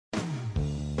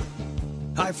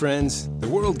Hi, friends. The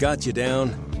world got you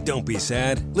down. Don't be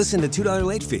sad. Listen to $2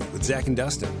 Late Fee with Zach and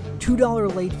Dustin.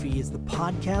 $2 Late Fee is the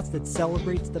podcast that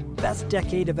celebrates the best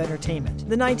decade of entertainment,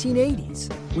 the 1980s.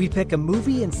 We pick a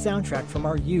movie and soundtrack from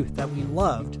our youth that we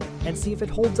loved and see if it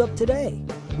holds up today.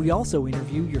 We also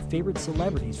interview your favorite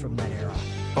celebrities from that era.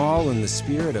 All in the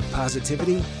spirit of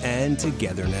positivity and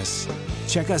togetherness.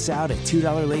 Check us out at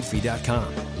 $2latefee.com.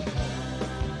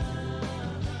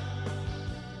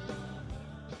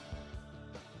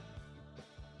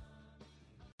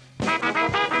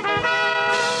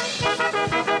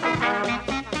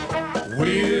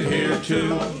 We're here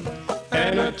to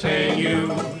entertain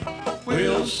you.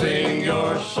 We'll sing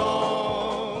your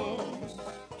songs.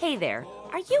 Hey there.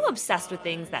 Are you obsessed with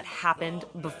things that happened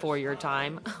before your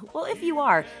time? Well, if you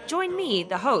are, join me,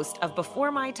 the host of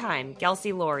Before My Time,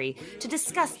 Kelsey Laurie, to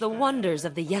discuss the wonders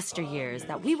of the yesteryears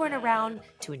that we weren't around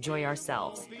to enjoy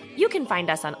ourselves. You can find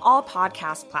us on all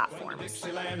podcast platforms.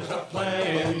 Dixieland's a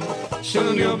playing.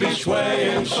 Soon you'll be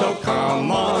swaying, so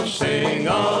come on, sing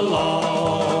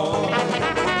along.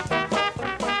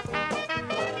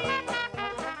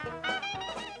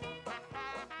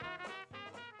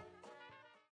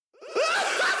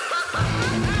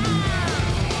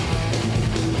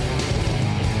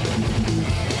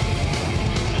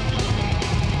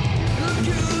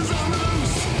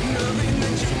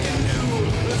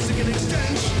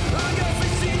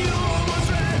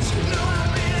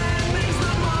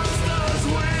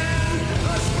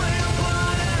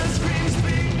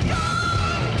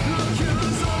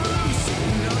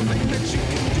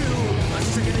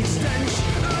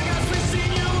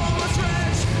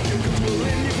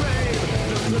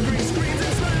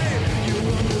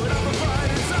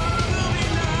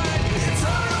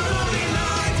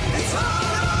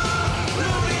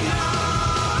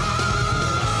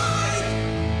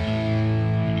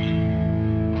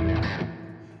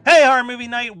 Movie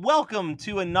Night, welcome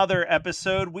to another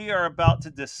episode. We are about to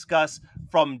discuss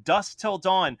From Dusk Till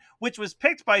Dawn, which was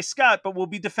picked by Scott but will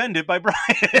be defended by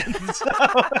Brian.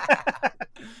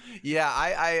 Yeah,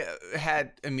 I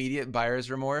had immediate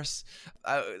buyer's remorse.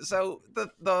 So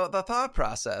the thought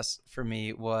process for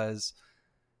me was,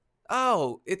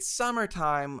 oh, it's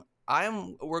summertime.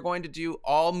 We're going to do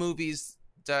all movies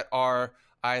that are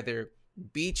either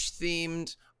beach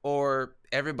themed or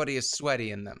everybody is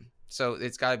sweaty in them. So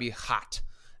it's got to be hot.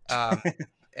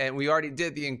 And we already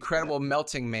did The Incredible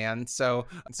Melting Man. So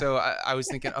I was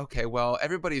thinking, okay, well,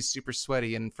 everybody's super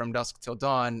sweaty in From Dusk Till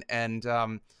Dawn. And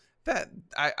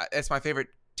it's my favorite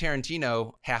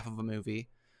Tarantino half of a movie.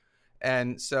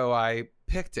 And so I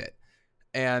picked it.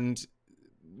 And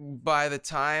by the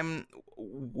time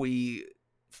we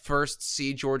first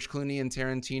see George Clooney and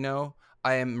Tarantino,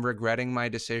 I am regretting my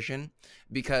decision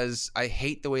because I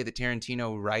hate the way that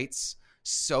Tarantino writes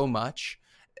so much,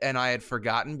 and I had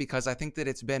forgotten because I think that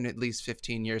it's been at least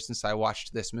 15 years since I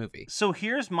watched this movie. So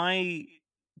here's my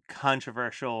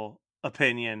controversial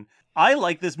opinion. I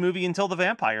like this movie until the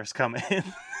vampires come in.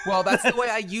 Well, that's the way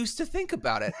I used to think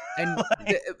about it, and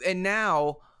and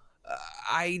now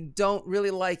I don't really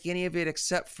like any of it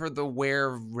except for the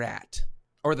were-rat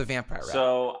or the vampire rat.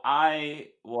 So I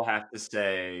will have to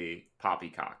say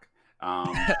poppycock.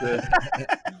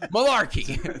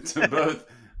 Malarkey. to both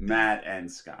Matt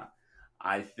and Scott.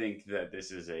 I think that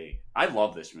I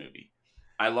love this movie.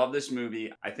 I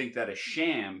think that a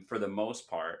sham for the most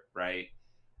part, right?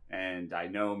 And I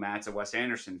know Matt's a Wes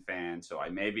Anderson fan, so I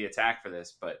may be attacked for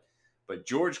this, but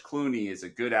George Clooney is a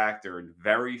good actor in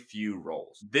very few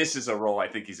roles. This is a role I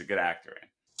think he's a good actor in.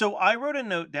 So I wrote a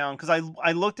note down because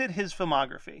I looked at his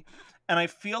filmography, and I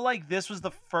feel like this was the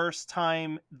first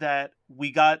time that we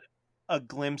got a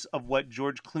glimpse of what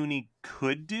George Clooney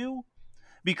could do.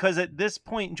 Because at this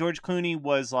point, George Clooney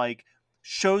was like,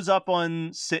 shows up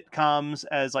on sitcoms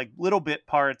as like little bit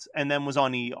parts and then was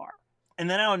on ER. And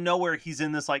then out of nowhere, he's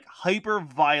in this like hyper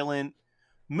violent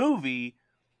movie.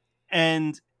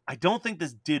 And I don't think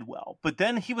this did well. But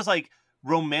then he was like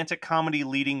romantic comedy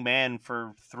leading man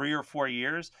for 3 or 4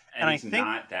 years. And he's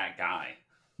not that guy.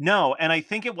 No. And I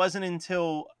think it wasn't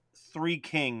until Three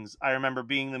Kings, I remember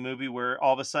being the movie where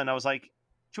all of a sudden I was like,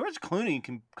 George Clooney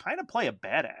can kind of play a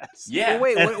badass. Yeah. Well,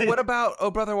 wait, what about Oh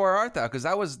Brother, Where Art Thou? Because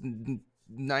that was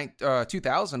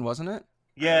 2000, wasn't it?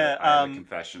 Yeah, I have a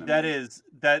confession.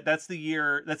 That's the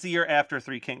year after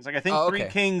Three Kings. Like I think Three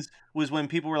Kings was when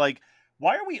people were like,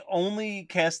 why are we only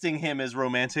casting him as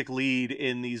romantic lead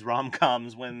in these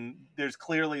rom-coms when there's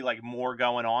clearly like more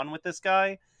going on with this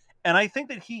guy? And I think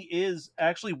that he is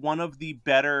actually one of the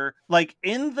better, like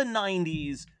in the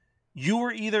 90s, you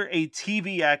were either a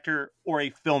TV actor or a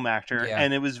film actor, Yeah.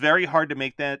 and it was very hard to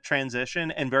make that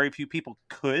transition, and very few people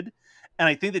could. And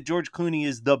I think that George Clooney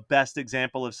is the best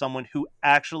example of someone who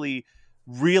actually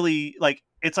really, like,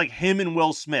 it's like him and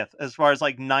Will Smith as far as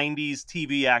like 90s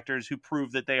TV actors who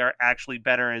prove that they are actually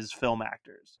better as film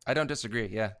actors. I don't disagree.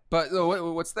 Yeah, but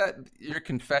what's that? Your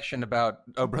confession about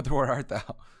Oh Brother Where Art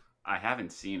Thou? I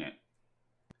haven't seen it.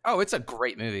 Oh, it's a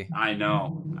great movie. I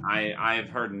know. I've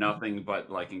heard nothing but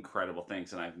like incredible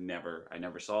things, and I never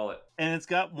saw it. And it's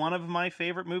got one of my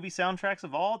favorite movie soundtracks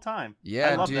of all time. Yeah,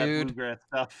 I love that dude. bluegrass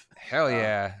stuff. Hell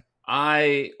yeah.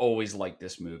 I always liked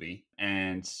this movie,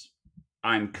 and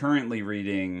I'm currently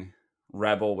reading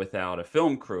Rebel Without a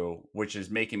Film Crew, which is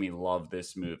making me love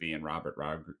this movie and Robert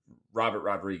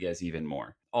Rodriguez even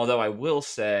more. Although I will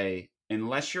say,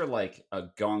 unless you're like a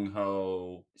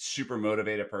gung-ho, super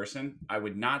motivated person, I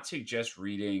would not suggest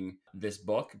reading this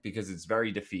book because it's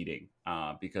very defeating.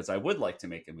 Because I would like to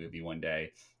make a movie one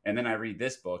day. And then I read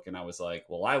this book and I was like,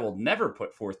 well, I will never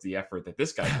put forth the effort that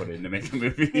this guy put in to make a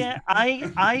movie. Yeah,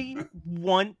 I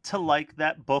want to like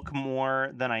that book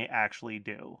more than I actually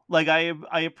do. Like,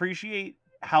 I appreciate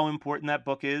how important that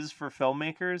book is for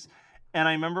filmmakers. And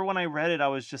I remember when I read it, I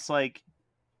was just like,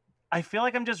 I feel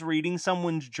like I'm just reading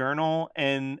someone's journal,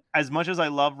 and as much as I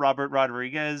love Robert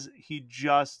Rodriguez, he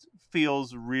just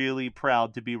feels really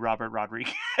proud to be Robert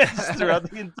Rodriguez throughout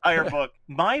the entire book.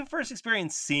 My first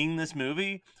experience seeing this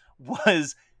movie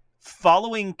was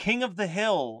following King of the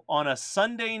Hill on a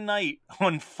Sunday night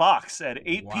on Fox at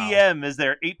 8 p.m. as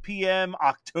their 8 p.m.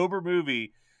 October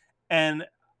movie. And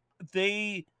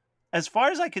they, as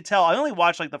far as I could tell, I only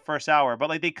watched like the first hour, but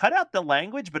like they cut out the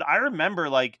language, but I remember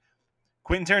like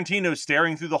Quentin Tarantino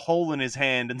staring through the hole in his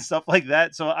hand and stuff like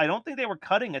that. So I don't think they were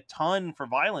cutting a ton for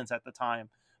violence at the time.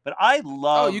 But I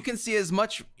love. Oh, you can see as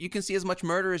much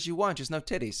murder as you want, just no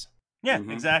titties. Yeah,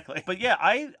 exactly. But yeah,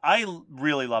 I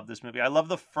really love this movie. I love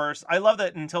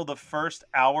that until the first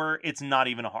hour, it's not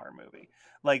even a horror movie.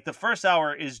 Like the first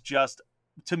hour is just,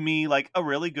 to me, like a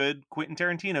really good Quentin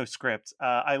Tarantino script.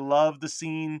 I love the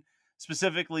scene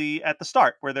specifically at the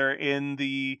start where they're in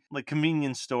the like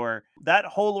convenience store. That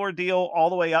whole ordeal all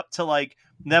the way up to like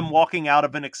them walking out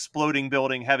of an exploding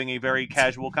building, having a very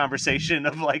casual conversation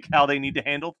of like how they need to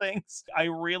handle things. I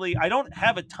don't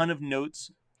have a ton of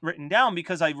notes written down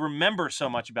because I remember so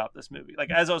much about this movie. Like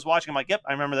as I was watching, I'm like, yep,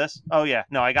 I remember this. Oh yeah,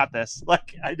 no, I got this.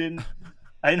 Like I didn't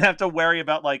have to worry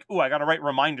about like, oh, I got to write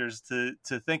reminders to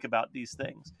think about these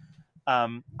things.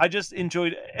 I just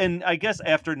enjoyed, and I guess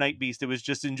after Night Beast, it was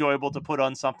just enjoyable to put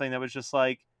on something that was just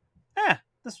like,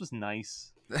 this was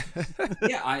nice.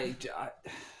 Yeah, I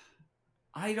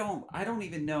don't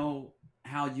even know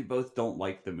how you both don't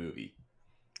like the movie.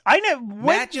 I know.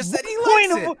 Matt just said he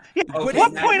likes it.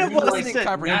 What point of listening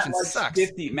comprehension sucks?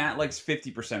 Matt likes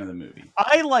 50% of the movie.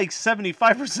 I like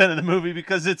 75% of the movie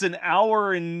because it's an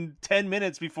hour and 10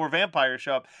 minutes before vampires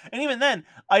show up. And even then,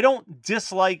 I don't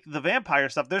dislike the vampire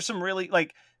stuff. There's some really,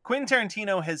 like, Quentin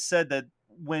Tarantino has said that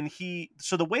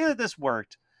so the way that this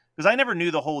worked, because I never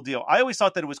knew the whole deal. I always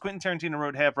thought that it was Quentin Tarantino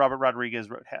wrote half, Robert Rodriguez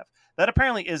wrote half. That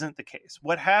apparently isn't the case.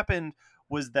 What happened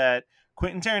was that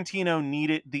Quentin Tarantino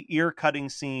needed the ear-cutting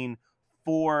scene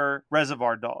for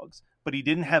Reservoir Dogs, but he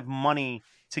didn't have money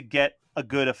to get a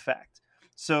good effect.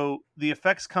 So the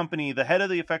effects company, the head of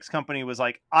the effects company was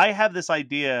like, I have this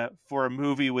idea for a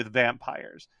movie with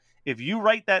vampires. If you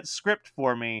write that script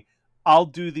for me, I'll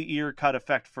do the ear-cut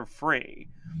effect for free.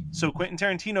 So Quentin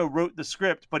Tarantino wrote the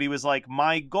script, but he was like,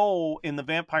 my goal in the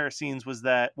vampire scenes was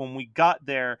that when we got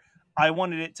there, I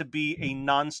wanted it to be a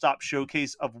nonstop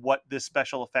showcase of what this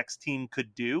special effects team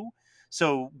could do.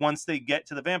 So once they get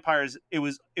to the vampires, it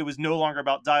was no longer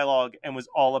about dialogue and was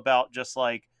all about just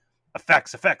like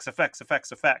effects.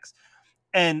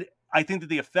 And I think that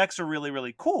the effects are really,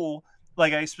 really cool.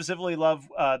 Like I specifically love,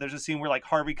 there's a scene where like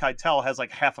Harvey Keitel has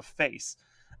like half a face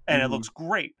and it looks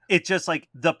great. It's just like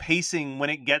the pacing when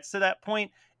it gets to that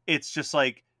point, it's just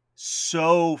like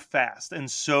so fast and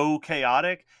so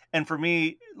chaotic. And for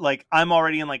me, like I'm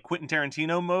already in like Quentin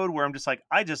Tarantino mode where I'm just like,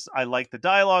 I like the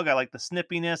dialogue. I like the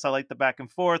snippiness. I like the back and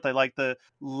forth. I like the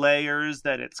layers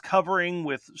that it's covering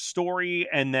with story.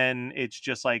 And then it's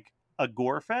just like a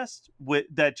gore fest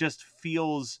that just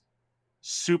feels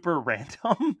super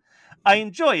random. I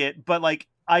enjoy it, but like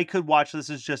I could watch this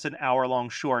as just an hour-long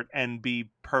short and be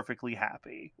perfectly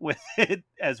happy with it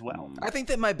as well. I think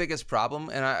that my biggest problem,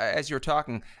 and as you were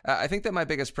talking, I think that my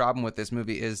biggest problem with this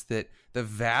movie is that the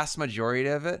vast majority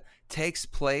of it takes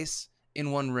place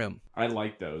in one room. I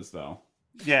like those, though.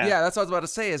 Yeah, that's what I was about to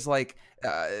say is like,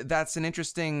 that's an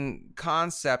interesting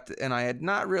concept, and I had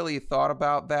not really thought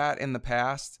about that in the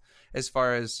past. as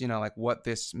far as, you know, like what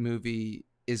this movie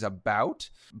is about,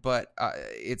 but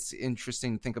it's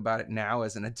interesting to think about it now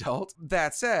as an adult.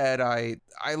 That said, I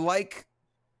like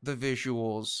the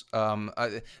visuals.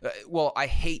 Well, I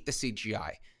hate the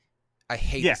CGI. I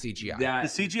hate the CGI. The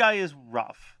CGI is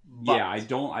rough. Yeah, I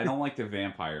don't like the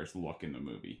vampires look in the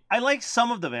movie. I like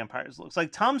some of the vampires looks.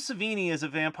 Like Tom Savini is a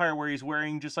vampire where he's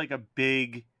wearing just like a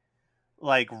big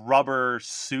like rubber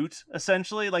suit,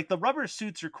 essentially. Like the rubber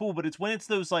suits are cool, but it's when it's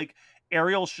those like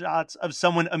aerial shots of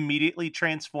someone immediately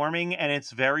transforming and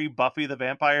it's very Buffy the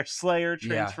Vampire Slayer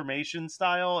transformation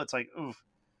style. It's like, oof.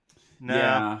 No.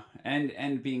 Yeah,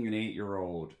 and being an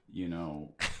 8-year-old, you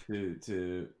know,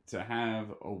 to have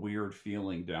a weird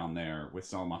feeling down there with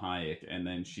Salma Hayek, and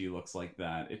then she looks like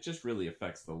that, it just really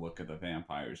affects the look of the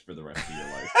vampires for the rest of your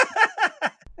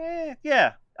life.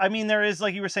 Yeah, I mean, there is,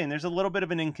 like you were saying, there's a little bit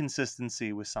of an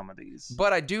inconsistency with some of these,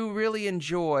 but I do really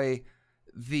enjoy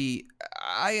the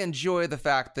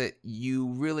fact that you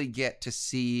really get to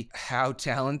see how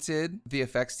talented the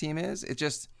effects team is. It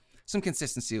just, some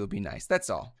consistency would be nice. That's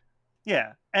all.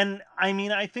 Yeah, and I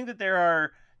mean, I think that there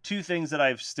are two things that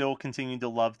I've still continued to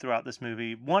love throughout this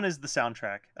movie. One is the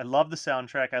soundtrack. I love the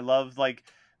soundtrack. I love like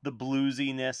the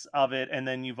bluesiness of it, and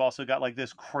then you've also got like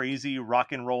this crazy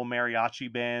rock and roll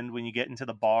mariachi band when you get into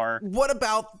the bar. What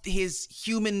about his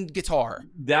human guitar?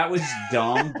 That was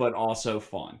dumb, but also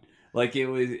fun. Like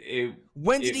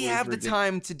When did he have the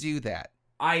time to do that?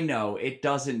 I know, it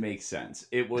doesn't make sense.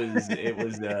 It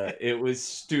was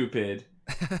stupid.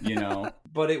 You know,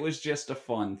 but it was just a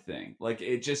fun thing. Like,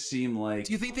 it just seemed like...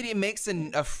 Do you think that he makes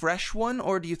a fresh one,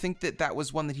 or do you think that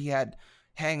was one that he had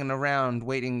hanging around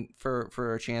waiting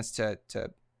for a chance to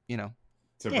you know...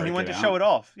 Yeah, he went to show it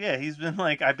off. Yeah, he's been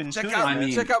like, I've been check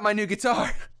out my new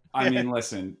guitar. I mean,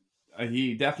 listen,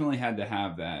 he definitely had to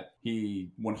have that.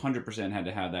 He 100% had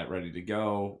to have that ready to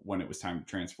go when it was time to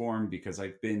transform, because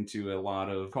I've been to a lot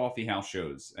of coffee house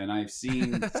shows, and I've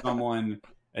seen someone...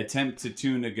 attempt to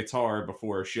tune a guitar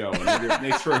before a show, and it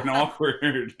makes for an awkward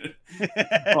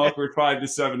 5 to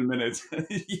 7 minutes.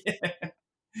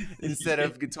 Instead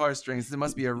of guitar strings, there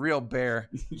must be a real bear.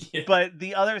 Yeah. But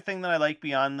the other thing that I like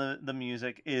beyond the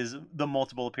music is the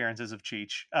multiple appearances of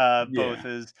Cheech. Both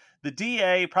is the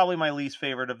DA, probably my least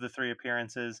favorite of the three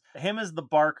appearances. Him as the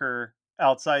barker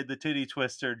outside the titty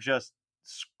twister, just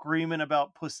screaming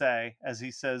about pussy, as he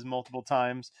says multiple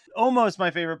times. Almost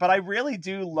my favorite, but I really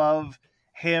do love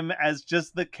him as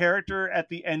just the character at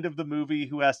the end of the movie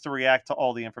who has to react to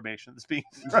all the information that's being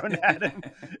thrown at him.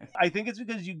 I think it's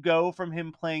because you go from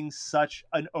him playing such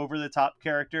an over-the-top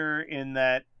character in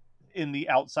the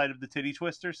outside of the titty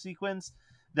twister sequence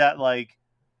that like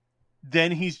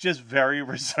then he's just very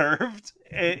reserved.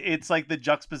 It's like the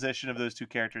juxtaposition of those two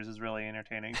characters is really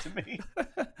entertaining to me.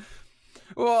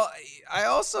 Well, I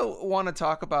also want to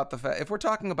talk about the fact, if we're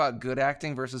talking about good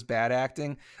acting versus bad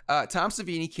acting, Tom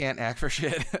Savini can't act for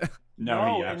shit.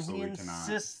 No, he absolutely and he cannot.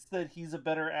 insists that he's a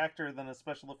better actor than a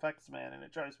special effects man, and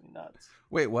it drives me nuts.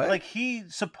 Wait, what? Like, he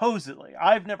supposedly,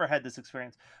 I've never had this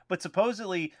experience, but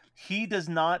supposedly he does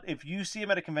not, if you see him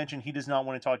at a convention, he does not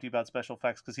want to talk to you about special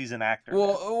effects because he's an actor.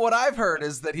 Well, what I've heard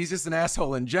is that he's just an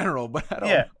asshole in general, but I don't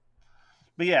know.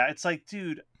 But yeah, it's like,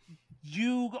 dude,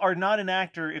 you are not an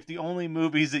actor if the only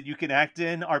movies that you can act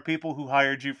in are people who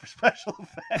hired you for special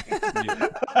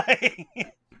effects.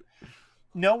 Like,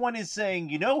 no one is saying,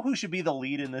 you know who should be the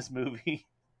lead in this movie?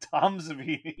 Tom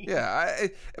Savini. Yeah,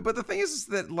 but the thing is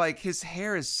that like his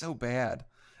hair is so bad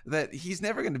that he's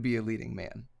never going to be a leading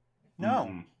man. No.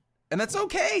 Mm-hmm. And that's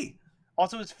okay.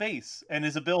 Also his face and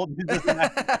his ability. Oh,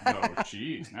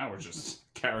 jeez. Now we're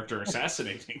just character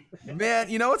assassinating. Man,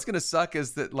 you know what's going to suck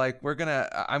is that like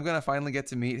I'm going to finally get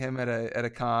to meet him at a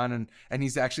con and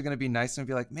he's actually going to be nice and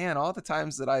be like, man, all the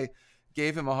times that I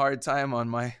gave him a hard time on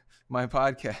my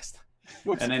podcast.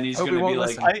 Whoops. And then he's going to be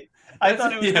like, I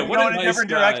thought it was going to go in a different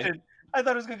direction. I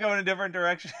thought it was going to go in a different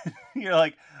direction. You're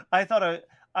like,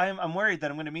 I'm worried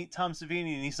that I'm going to meet Tom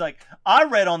Savini, and he's like, I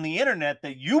read on the internet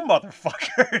that you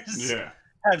motherfuckers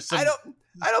have some.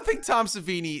 I don't think Tom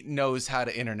Savini knows how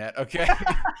to internet. Okay.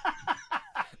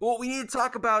 Well, we need to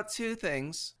talk about two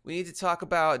things. We need to talk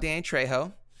about Danny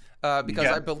Trejo. Because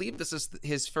I believe this is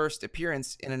his first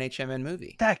appearance in an HMN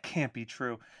movie. That can't be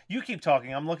true. You keep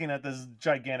talking. I'm looking at this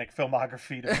gigantic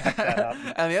filmography to back that up.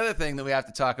 And the other thing that we have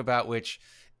to talk about, which,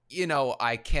 you know,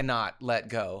 I cannot let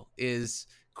go, is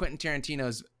Quentin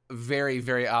Tarantino's very,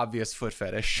 very obvious foot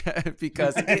fetish.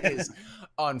 Because it is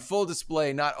on full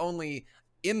display, not only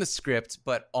in the script,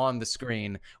 but on the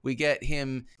screen. We get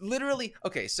him literally...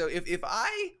 Okay, so if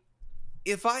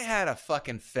I had a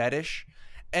fucking fetish...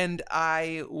 And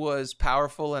I was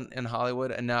powerful in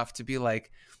Hollywood enough to be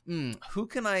like, who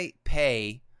can I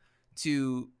pay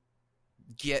to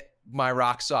get my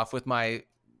rocks off with my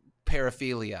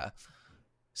paraphilia?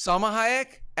 Salma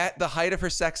Hayek at the height of her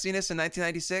sexiness in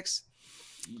 1996?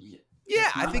 Yeah,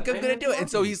 I think I'm going to do it. And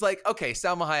so he's like, okay,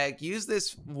 Salma Hayek, use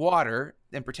this water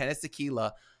and pretend it's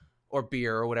tequila or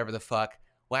beer or whatever the fuck.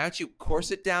 Why don't you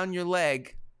course it down your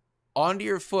leg, onto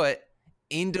your foot,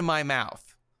 into my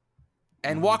mouth?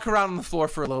 And walk around on the floor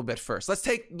for a little bit first. Let's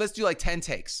do like 10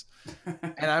 takes.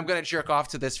 And I'm going to jerk off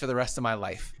to this for the rest of my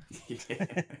life.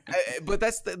 But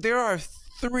there are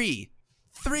three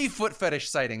foot fetish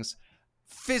sightings,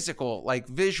 physical, like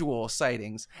visual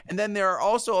sightings. And then there are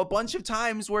also a bunch of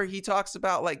times where he talks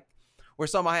about like, where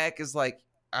Salma Hayek is like,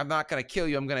 I'm not going to kill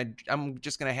you. I'm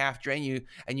just going to half drain you.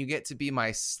 And you get to be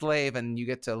my slave and you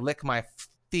get to lick my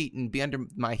feet and be under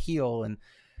my heel. And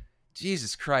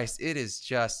Jesus Christ, it is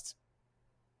just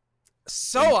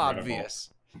so incredible. Obvious.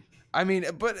 I mean,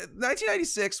 but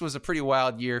 1996 was a pretty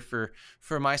wild year for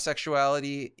my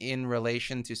sexuality in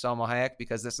relation to Salma Hayek,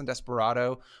 because this and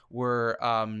Desperado were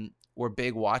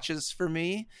big watches for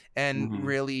me and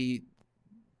really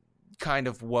kind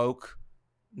of woke.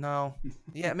 No,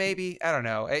 yeah, maybe, I don't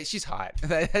know. She's hot.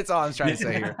 That's all I'm trying to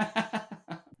say here.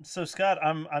 So Scott,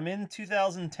 I'm in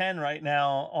 2010 right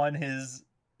now on his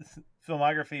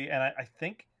filmography, and I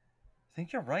think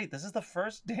you're right. This is the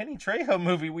first Danny Trejo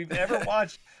movie we've ever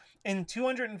watched in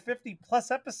 250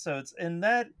 plus episodes, and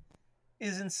that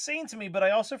is insane to me. But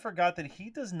I also forgot that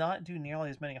he does not do nearly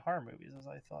as many horror movies as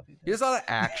I thought he did. He does a lot of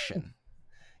action.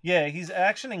 Yeah, he's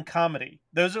action and comedy.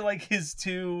 Those are like his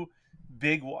two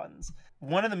big ones.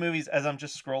 One of the movies, as I'm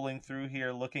just scrolling through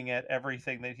here, looking at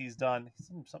everything that he's done,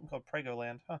 something called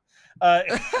Pregoland, huh?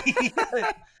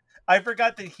 I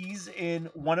forgot that he's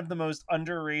in one of the most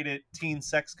underrated teen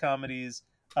sex comedies,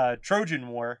 Trojan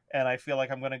War, and I feel like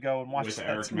I'm going to go and watch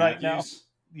that tonight now.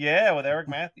 Yeah, with Eric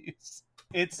Matthews.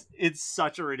 It's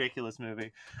such a ridiculous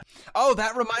movie. Oh,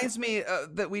 that reminds me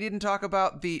that we didn't talk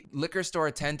about the liquor store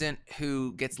attendant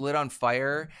who gets lit on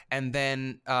fire and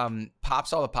then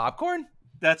pops all the popcorn.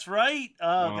 That's right.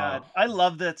 Oh, God. I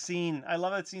love that scene. I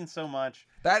love that scene so much.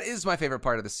 That is my favorite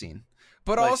part of the scene.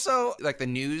 But also, like, the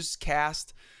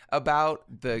newscast about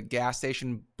the gas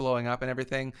station blowing up and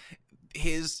everything,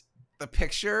 the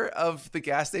picture of the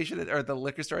gas station or the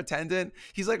liquor store attendant,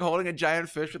 he's like holding a giant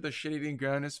fish with a shit-eating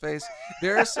grin on his face.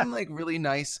 There are some like really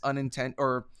nice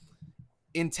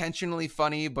intentionally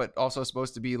funny, but also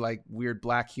supposed to be like weird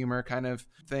black humor kind of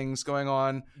things going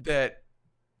on that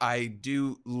I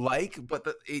do like,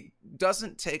 but it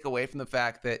doesn't take away from the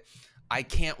fact that I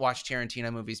can't watch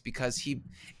Tarantino movies because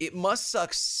it must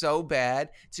suck so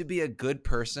bad to be a good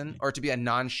person or to be a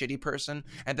non-shitty person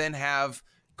and then have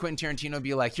Quentin Tarantino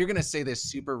be like, you're going to say this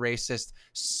super racist,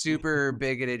 super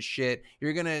bigoted shit.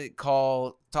 You're going to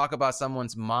talk about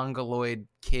someone's mongoloid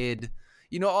kid,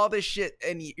 all this shit.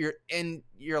 And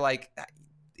you're like,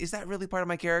 is that really part of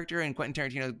my character? And Quentin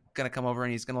Tarantino going to come over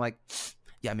and he's going to like,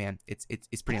 yeah, man, it's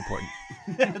pretty important.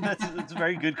 That's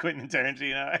very good, Quentin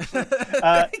Tarantino. Actually.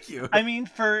 Thank you. I mean,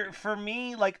 for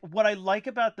me, like what I like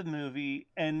about the movie,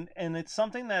 and it's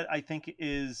something that I think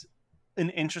is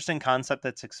an interesting concept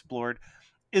that's explored,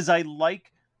 is I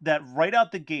like that right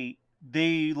out the gate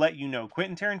they let you know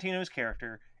Quentin Tarantino's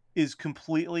character is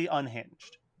completely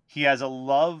unhinged. He has a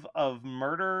love of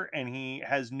murder, and he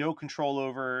has no control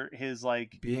over his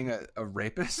like being a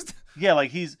rapist. Yeah,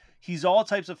 like he's all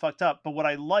types of fucked up. But what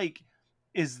I like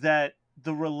is that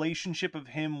the relationship of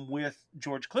him with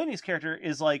George Clooney's character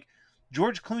is like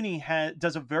George Clooney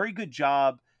does a very good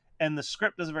job, and the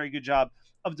script does a very good job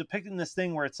of depicting this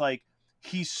thing where it's like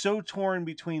he's so torn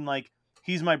between like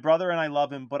he's my brother and I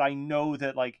love him, but I know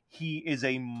that like he is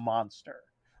a monster.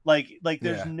 Like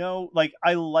there's no, like,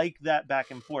 I like that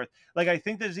back and forth. Like, I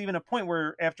think there's even a point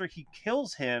where after he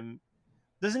kills him,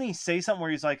 doesn't he say something where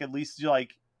he's like, at least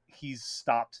like he's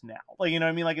stopped now? Like, you know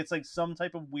what I mean? Like, it's like some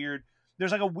type of weird,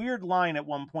 there's like a weird line at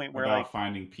one point where about like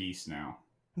finding peace now.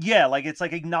 Yeah. Like, it's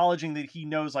like acknowledging that he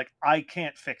knows, like, I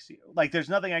can't fix you. Like, there's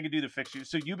nothing I can do to fix you.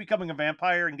 So you becoming a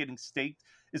vampire and getting staked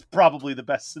is probably the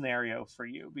best scenario for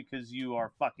you because you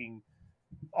are fucking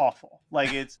awful.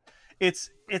 Like, it's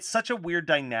such a weird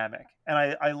dynamic, and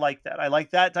I like that. I like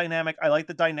that dynamic. I like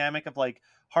the dynamic of like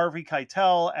Harvey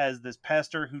Keitel as this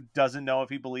pastor who doesn't know if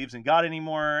he believes in God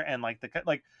anymore, and like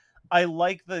I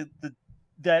like the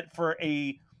that for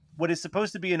a what is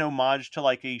supposed to be an homage to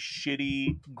like a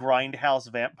shitty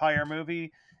grindhouse vampire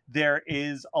movie, there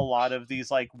is a lot of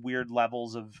these like weird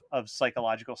levels of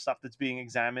psychological stuff that's being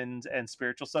examined and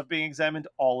spiritual stuff being examined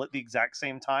all at the exact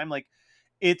same time. Like,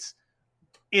 it's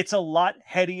it's a lot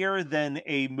headier than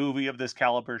a movie of this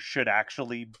caliber should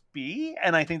actually be,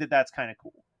 and I think that that's kind of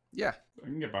cool. Yeah. I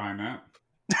can get behind that.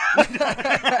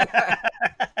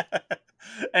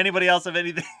 Anybody else have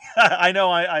anything? I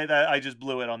know I just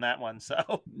blew it on that one.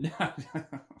 So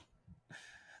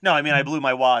no, I mean I blew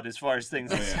my wad as far as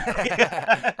things.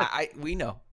 We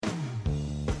know.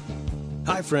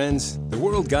 Hi, friends. The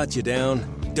world got you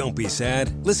down. Don't be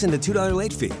sad. Listen to $2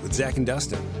 Late Fee with Zach and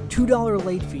Dustin. $2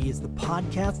 Late Fee is the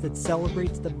podcast that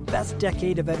celebrates the best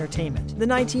decade of entertainment, the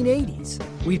 1980s.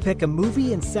 We pick a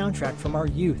movie and soundtrack from our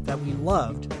youth that we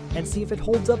loved and see if it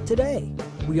holds up today.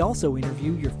 We also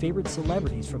interview your favorite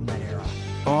celebrities from that era.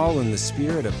 All in the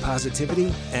spirit of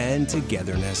positivity and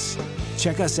togetherness.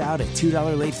 Check us out at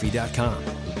 $2latefee.com.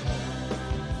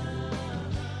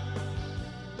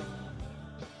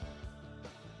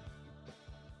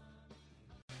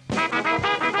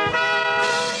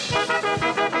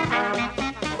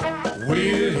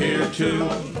 We're here to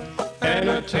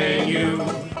entertain you.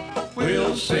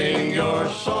 We'll sing your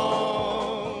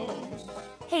songs.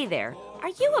 Hey there. Are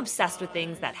you obsessed with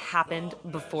things that happened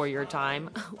before your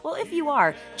time? Well, if you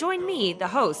are, join me, the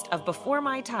host of Before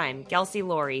My Time, Kelsey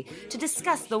Laurie, to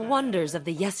discuss the wonders of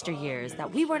the yesteryears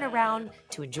that we weren't around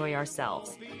to enjoy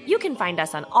ourselves. You can find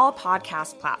us on all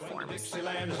podcast platforms.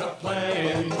 Dixieland's a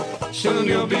playing, soon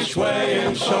you'll be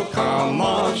swaying, so come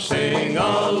on, sing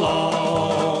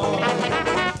along.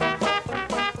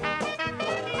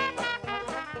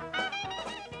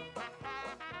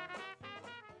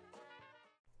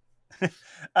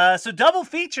 So double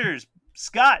features.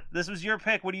 Scott, this was your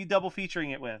pick. What are you double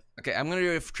featuring it with? Okay, I'm going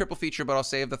to do a triple feature, but I'll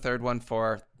save the third one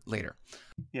for later.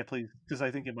 Yeah, please, because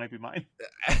I think it might be mine.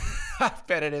 I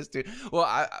bet it is, dude.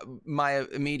 Well, my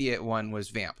immediate one was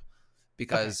Vamp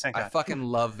because Okay, thank I God. fucking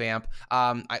love Vamp.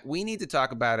 We need to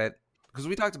talk about it because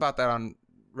we talked about that on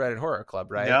Reddit Horror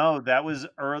Club, right? No, that was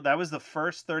the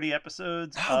first 30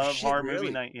 episodes of shit, Horror really?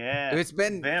 Movie Night. Yeah, It's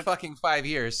been Vamp. fucking 5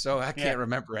 years, so I Yeah. can't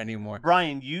remember anymore.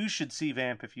 Brian, you should see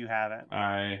Vamp if you haven't.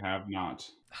 I have not.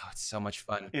 Oh, it's so much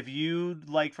fun. If you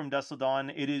like From Dusk Till Dawn,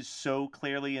 it is so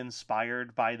clearly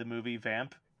inspired by the movie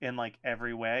Vamp in like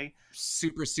every way.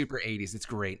 Super 80s. It's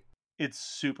great. It's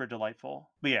super delightful.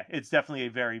 But yeah, it's definitely a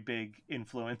very big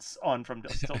influence on From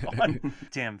Dusk Till Dawn.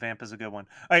 Damn, Vamp is a good one.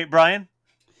 All right, Brian.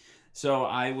 So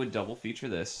I would double feature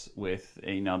this with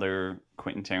another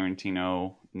Quentin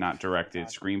Tarantino not directed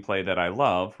screenplay that I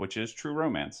love, which is True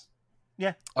Romance.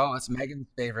 Oh, it's Megan's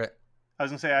favorite. I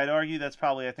was gonna say I'd argue that's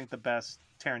probably I think the best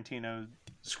Tarantino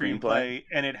screenplay,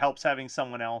 and it helps having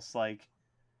someone else like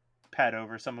pad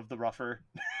over some of the rougher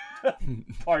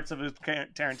parts of his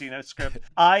Tarantino script.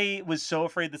 I was so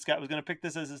afraid that Scott was going to pick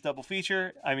this as his double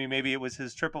feature. I mean, maybe it was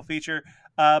his triple feature.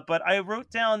 But I wrote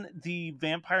down the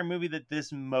vampire movie that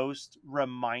this most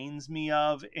reminds me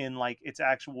of in like its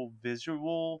actual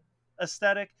visual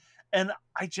aesthetic. And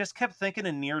I just kept thinking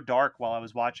of Near Dark while I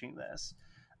was watching this.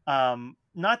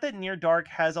 Not that Near Dark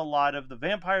has a lot of the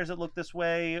vampires that look this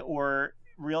way or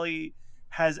really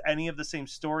has any of the same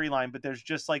storyline, but there's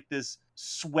just like this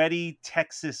sweaty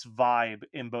Texas vibe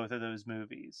in both of those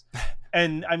movies.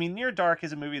 And I mean, Near Dark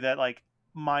is a movie that like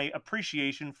my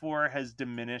appreciation for has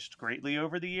diminished greatly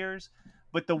over the years,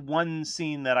 but the one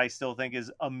scene that I still think is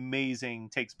amazing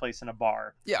takes place in a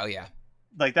bar. Yeah, oh yeah.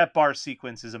 Like that bar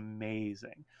sequence is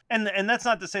amazing. And that's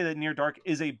not to say that Near Dark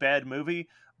is a bad movie,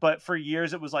 but for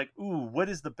years it was like, ooh, what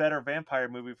is the better vampire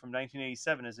movie from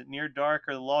 1987? Is it Near Dark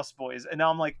or The Lost Boys? And now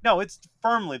I'm like, no, it's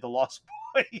firmly The Lost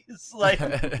Boys. Like,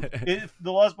 The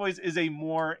Lost Boys is a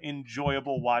more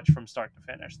enjoyable watch from start to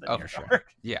finish than Near for Dark. sure.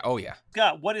 Yeah, oh yeah.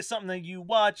 Scott, what is something that you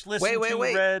watch, listen Wait. to,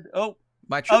 read? Oh,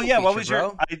 My triple yeah. What feature,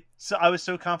 was bro. your? I was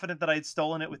so confident that I'd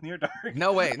stolen it with Near Dark.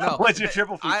 No way, no. What's your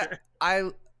triple feature?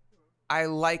 I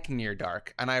like Near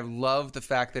Dark, and I love the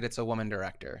fact that it's a woman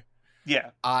director.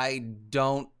 Yeah. I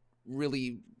don't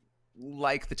really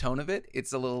like the tone of it.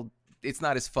 It's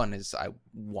not as fun as I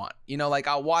want. You know, like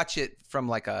I'll watch it from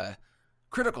like a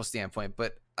critical standpoint,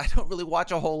 but I don't really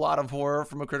watch a whole lot of horror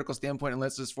from a critical standpoint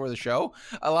unless it's for the show.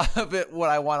 A lot of it, what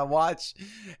I want to watch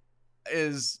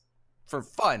is for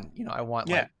fun. You know, I want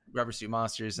like Rubber Suit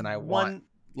Monsters, and I want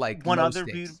like one no other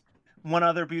stakes. One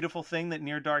other beautiful thing that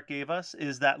Near Dark gave us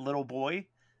is that little boy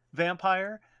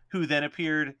vampire who then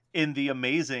appeared in the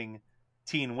amazing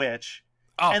Teen Witch.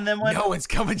 Oh, and then no one's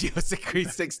coming to us at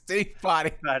Creed 16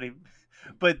 body.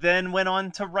 But then went on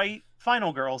to write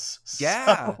Final Girls.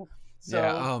 Yeah. So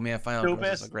yeah. Oh man, Final dope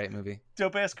Girls is ass- a great movie.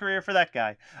 Dope ass career for that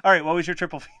guy. All right, what was your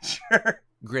triple feature?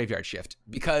 Graveyard Shift,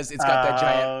 because it's got that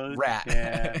giant rat,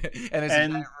 yeah. and it's a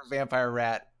giant vampire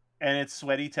rat. And it's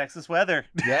sweaty Texas weather.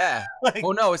 Yeah. Like,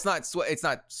 Well, no, it's not. It's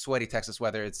not sweaty Texas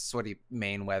weather. It's sweaty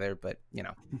Maine weather. But you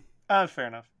know, fair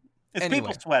enough. It's Anyway.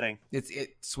 people sweating. it's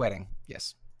sweating.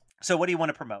 Yes. So what do you want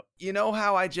to promote? You know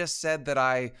how I just said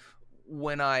that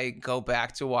when I go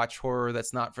back to watch horror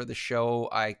that's not for the show,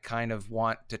 I kind of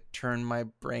want to turn my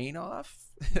brain off.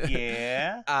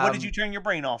 Yeah. What did you turn your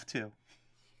brain off to?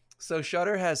 So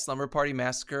Shudder has Slumber Party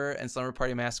Massacre and Slumber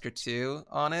Party Massacre 2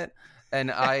 on it,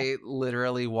 and I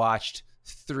literally watched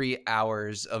 3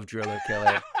 hours of Driller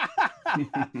Killer.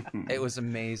 It was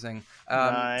amazing.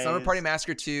 Nice. Slumber Party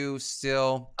Massacre 2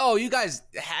 still. Oh, you guys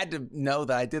had to know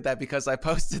that I did that because I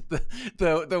posted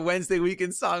the Wednesday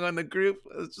weekend song on the group.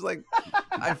 It's just like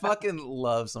I fucking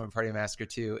love Slumber Party Massacre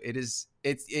 2.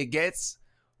 It gets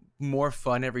more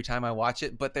fun every time I watch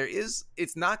it, but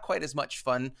it's not quite as much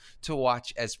fun to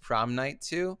watch as Prom Night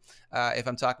 2. If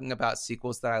I'm talking about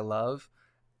sequels that I love,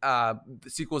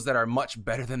 sequels that are much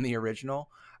better than the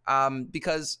original,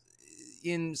 because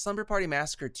in Slumber Party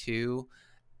Massacre 2,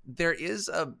 there is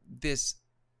this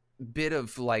bit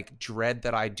of like dread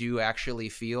that I do actually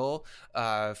feel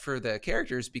for the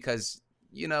characters, because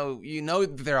you know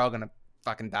they're all gonna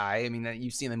fucking die. I mean,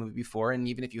 you've seen the movie before, and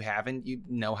even if you haven't, you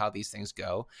know how these things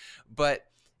go. But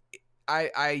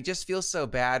I just feel so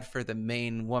bad for the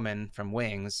main woman from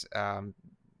Wings,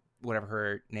 whatever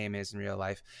her name is in real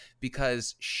life,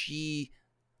 because she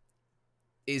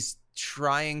is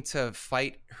trying to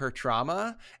fight her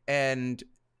trauma, and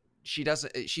she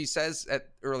says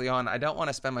early on, I don't want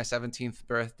to spend my 17th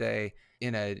birthday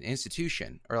in an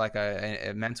institution or like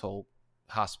a mental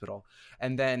hospital.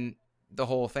 And then the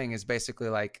whole thing is basically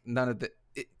like,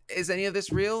 is any of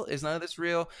this real? Is none of this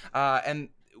real? And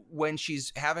when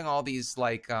she's having all these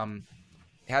like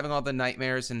having all the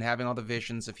nightmares and having all the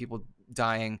visions of people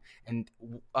dying, and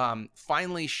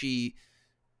finally she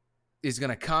is going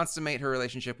to consummate her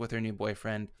relationship with her new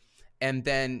boyfriend, and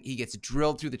then he gets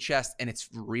drilled through the chest and it's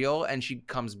real, and she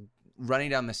comes running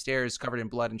down the stairs covered in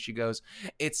blood, and she goes,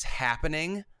 "It's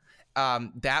happening."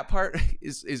 That part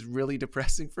is really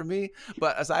depressing for me,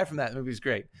 but aside from that, the movie's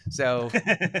great. So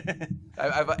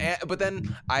but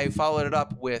then I followed it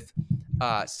up with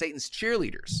Satan's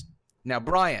Cheerleaders. Now,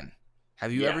 Brian,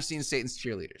 have you ever seen Satan's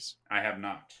Cheerleaders? I have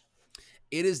not.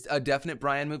 It is a definite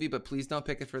Brian movie, but please don't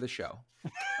pick it for the show.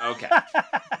 Okay.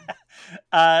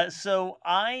 So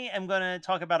I am going to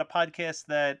talk about a podcast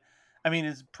that, I mean,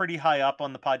 is pretty high up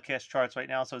on the podcast charts right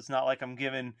now. So it's not like I'm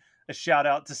giving a shout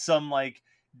out to some like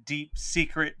deep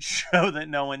secret show that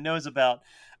no one knows about.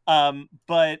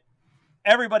 But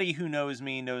everybody who knows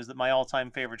me knows that my all-time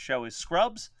favorite show is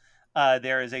Scrubs.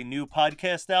 There is a new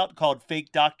podcast out called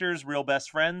Fake Doctors, Real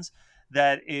Best Friends,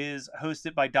 that is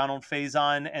hosted by Donald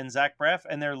Faison and Zach Braff,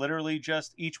 and they're literally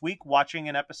just each week watching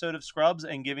an episode of Scrubs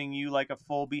and giving you like a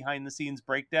full behind-the-scenes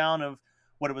breakdown of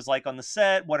what it was like on the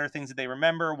set, what are things that they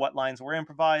remember, what lines were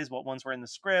improvised, what ones were in the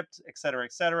script, et cetera,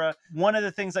 et cetera. One of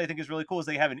the things I think is really cool is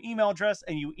they have an email address,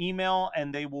 and you email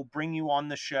and they will bring you on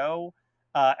the show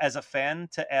as a fan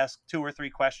to ask 2 or 3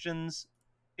 questions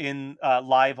in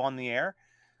live on the air.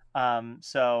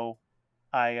 So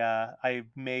I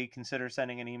may consider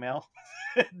sending an email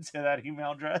to that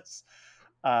email address.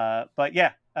 But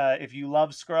yeah, if you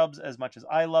love Scrubs as much as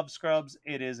I love Scrubs,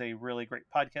 it is a really great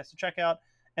podcast to check out.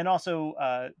 And also,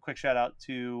 quick shout out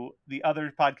to the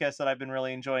other podcast that I've been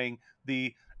really enjoying,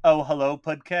 the Oh Hello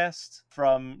podcast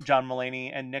from John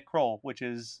Mulaney and Nick Kroll, which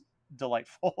is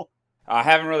delightful. I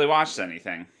haven't really watched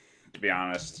anything, to be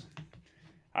honest.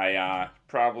 I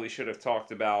probably should have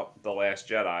talked about The Last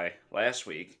Jedi last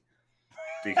week,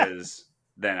 because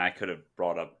then I could have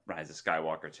brought up Rise of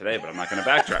Skywalker today, but I'm not going to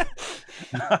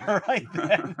backtrack. All right,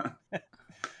 then.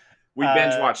 We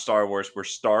binge watch Star Wars. We're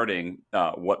starting.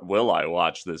 What will I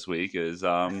watch this week is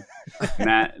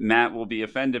Matt will be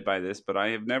offended by this, but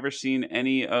I have never seen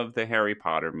any of the Harry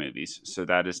Potter movies, so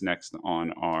that is next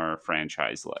on our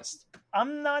franchise list.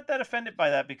 I'm not that offended by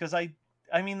that, because I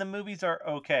mean, the movies are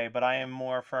okay, but I am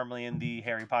more firmly in the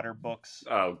Harry Potter books.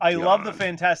 Oh, I love the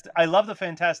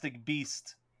Fantastic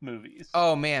Beast movies.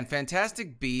 Oh man,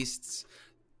 Fantastic Beasts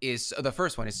is the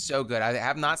first one is so good. I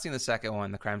have not seen the second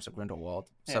one, The Crimes of Grindelwald,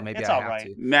 so Yeah, maybe it's I all have right.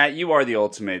 to. Matt, you are the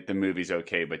ultimate. The movie's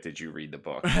okay, but did you read the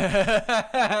book?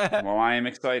 Well, I am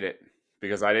excited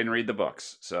because I didn't read the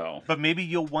books, so But maybe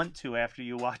you'll want to after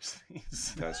you watch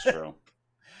these. that's true.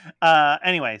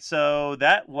 Anyway, so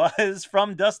that was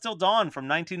From Dusk Till Dawn from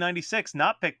 1996,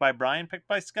 not picked by Brian, picked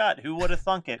by Scott. Who would have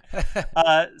thunk it?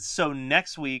 So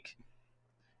next week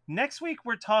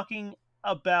we're talking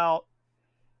about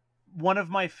one of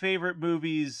my favorite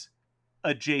movies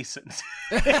adjacent.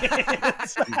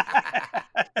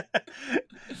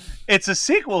 It's a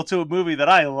sequel to a movie that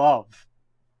I love,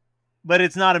 but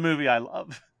it's not a movie I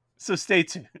love. So stay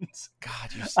tuned. God,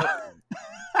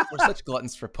 we're such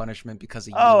gluttons for punishment because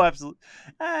of you. Oh, absolutely.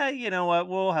 You know what?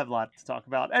 We'll have a lot to talk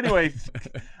about. Anyway.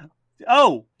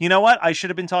 Oh, you know what? I should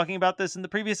have been talking about this in the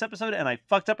previous episode, and I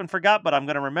fucked up and forgot, but I'm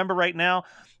going to remember right now.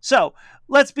 So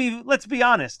let's be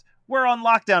honest. We're on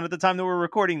lockdown at the time that we're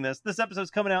recording this. This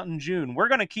episode's coming out in June. We're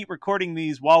going to keep recording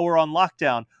these while we're on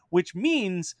lockdown, which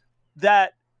means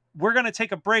that we're going to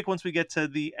take a break once we get to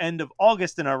the end of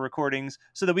August in our recordings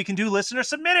so that we can do Listener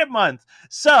Submitted Month.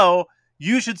 So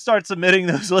you should start submitting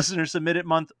those Listener Submitted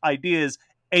Month ideas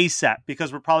ASAP,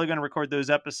 because we're probably going to record those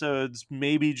episodes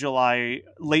maybe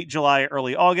late July,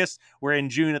 early August. We're in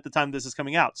June at the time this is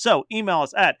coming out. So email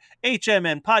us at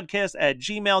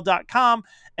hmnpodcast@gmail.com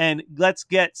and let's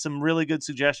get some really good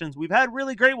suggestions. We've had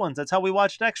really great ones. That's how we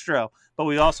watched Extra, but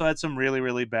we also had some really,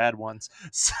 really bad ones.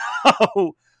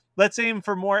 So let's aim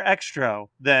for more Extra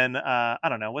than, I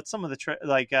don't know, what's some of the,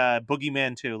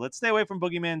 Boogeyman 2. Let's stay away from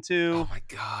Boogeyman 2. Oh my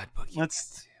God, Boogeyman 2.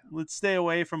 Let's stay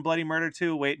away from Bloody Murder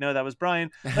 2. Wait, no, that was Brian.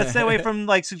 Let's stay away from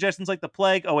suggestions like The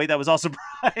Plague. Oh, wait, that was also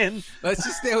Brian. Let's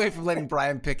just stay away from letting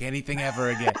Brian pick anything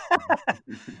ever again.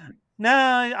 No,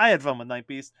 I had fun with Night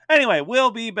Beast. Anyway,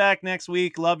 we'll be back next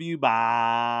week. Love you.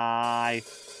 Bye.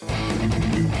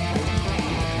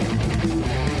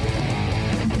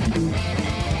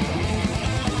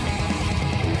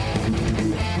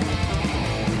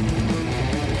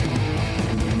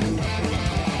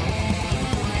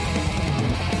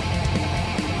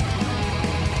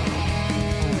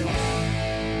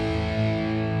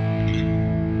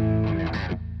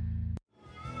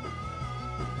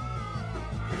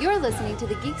 You're listening to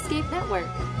the Geekscape Network.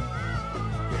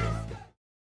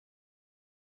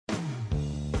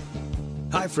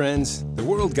 Hi, friends. The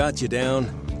world got you down.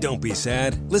 Don't be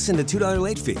sad. Listen to $2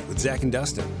 Late Fee with Zach and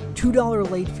Dustin.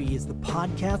 $2 Late Fee is the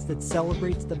podcast that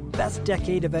celebrates the best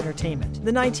decade of entertainment,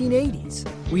 the 1980s.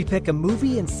 We pick a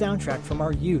movie and soundtrack from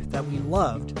our youth that we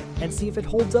loved and see if it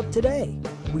holds up today.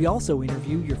 We also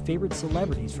interview your favorite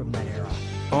celebrities from that era.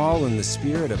 All in the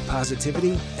spirit of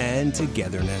positivity and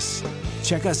togetherness.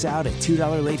 Check us out at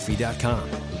 $2latefee.com.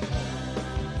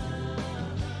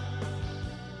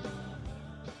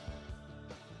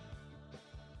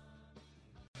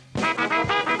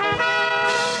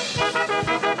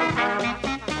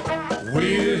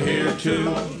 We're here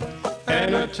to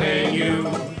entertain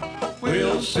you.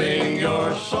 We'll sing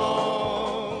your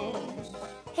songs.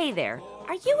 Hey there.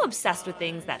 Are you obsessed with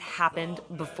things that happened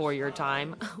before your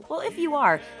time? Well, if you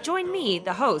are, join me,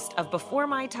 the host of Before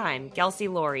My Time, Kelsey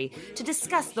Laurie, to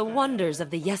discuss the wonders of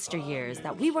the yesteryears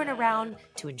that we weren't around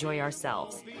to enjoy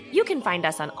ourselves. You can find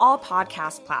us on all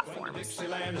podcast platforms.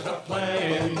 Dixieland's a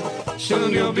playing,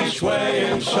 soon you'll be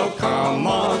swaying, so come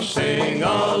on, sing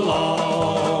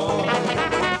along.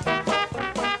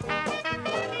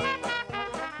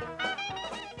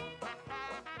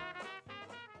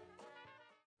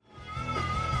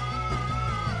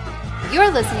 You're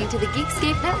listening to the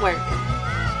Geekscape Network.